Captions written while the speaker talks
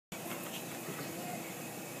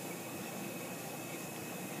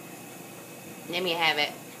Let me have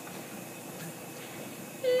it.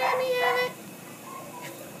 Let me have it.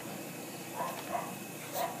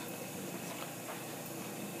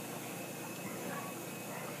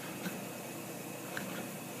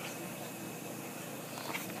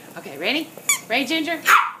 Okay, ready? Ready, Ginger?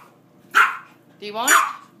 Do you want it?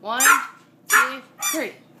 1, 2,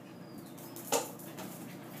 3.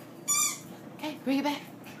 Okay, bring it back.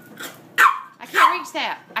 I can't reach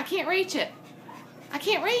that. I can't reach it. I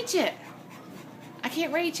can't reach it. I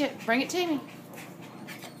can't reach it. Bring it to me.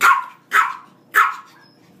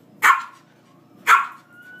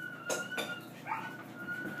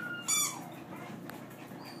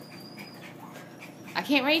 I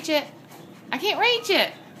can't reach it. I can't reach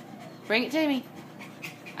it. Bring it to me.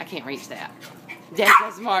 I can't reach that. That's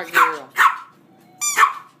a smart girl.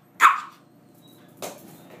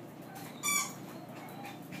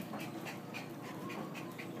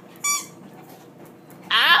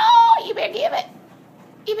 Oh, you better give it.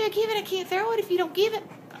 You better give it. I can't throw it if you don't give it.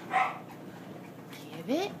 Give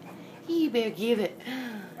it. You better give it.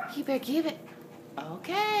 You better give it.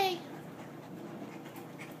 Okay.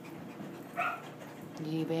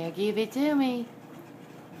 You better give it to me.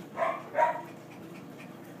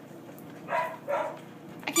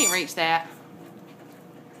 I can't reach that.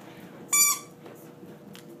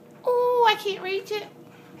 Oh, I can't reach it.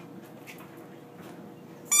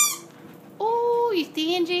 Oh, you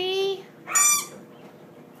stingy.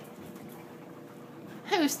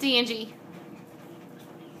 Who's stingy?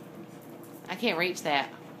 I can't reach that.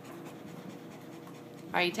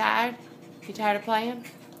 Are you tired? You tired of playing?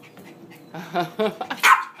 I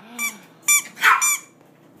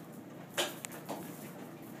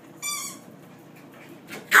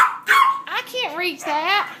can't reach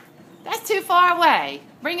that. That's too far away.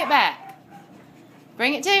 Bring it back.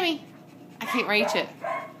 Bring it to me. I can't reach it.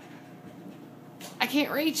 I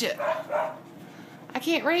can't reach it. I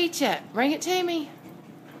can't reach it. Bring it to me.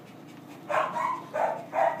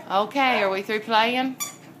 Okay, are we through playing?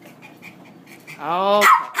 Okay.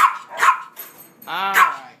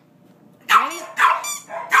 Alright. Ready?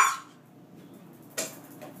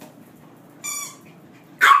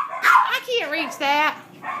 I can't reach that.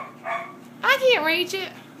 I can't reach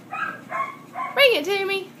it. Bring it to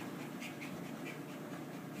me.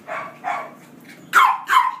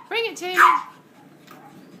 Bring it to me.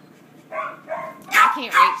 I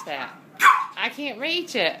can't reach that. I can't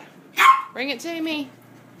reach it. Bring it to me.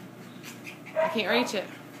 I can't reach it.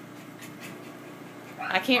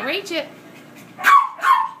 I can't reach it.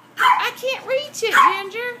 I can't reach it,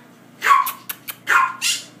 Ginger.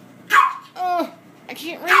 Oh, I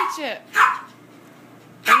can't reach it.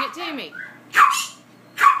 Bring it to me.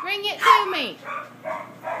 Bring it to me.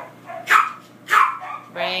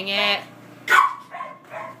 Bring it.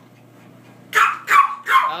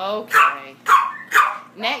 Okay.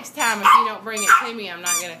 Next time, if you don't bring it to me, I'm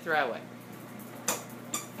not going to throw it.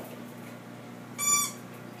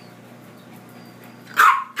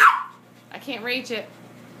 I can't reach it.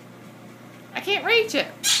 I can't reach it.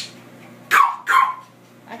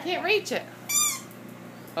 I can't reach it.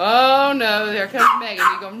 Oh no, there comes Megan.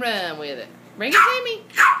 You're going to run with it. Bring it to me.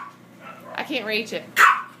 I can't reach it. She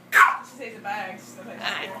says a bag.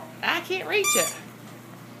 I can't reach it.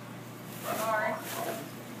 Sorry.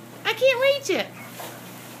 I can't reach it.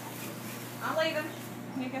 I'm leaving.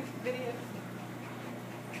 You can video.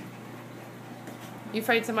 You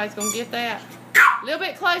afraid somebody's going to get that? A little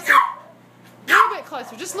bit closer. A little bit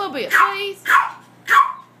closer. Just a little bit, please.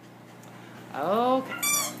 Okay.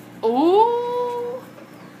 Ooh.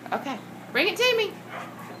 Okay. Bring it to me.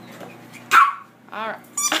 All right.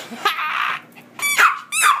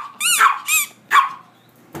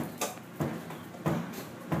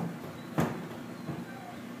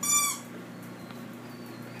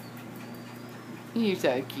 You're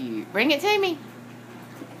so cute. Bring it to me.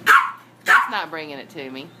 That's not bringing it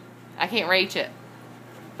to me. I can't reach it.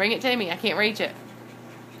 Bring it to me. I can't reach it.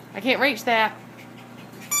 I can't reach that.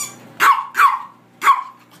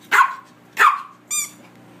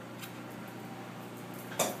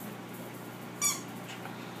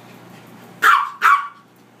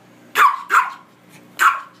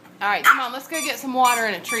 Alright, come on. Let's go get some water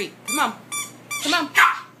and a treat. Come on. Come on.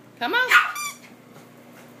 Come on.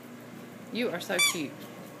 You are so cute.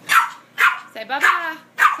 Say bye-bye.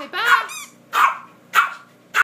 Say bye.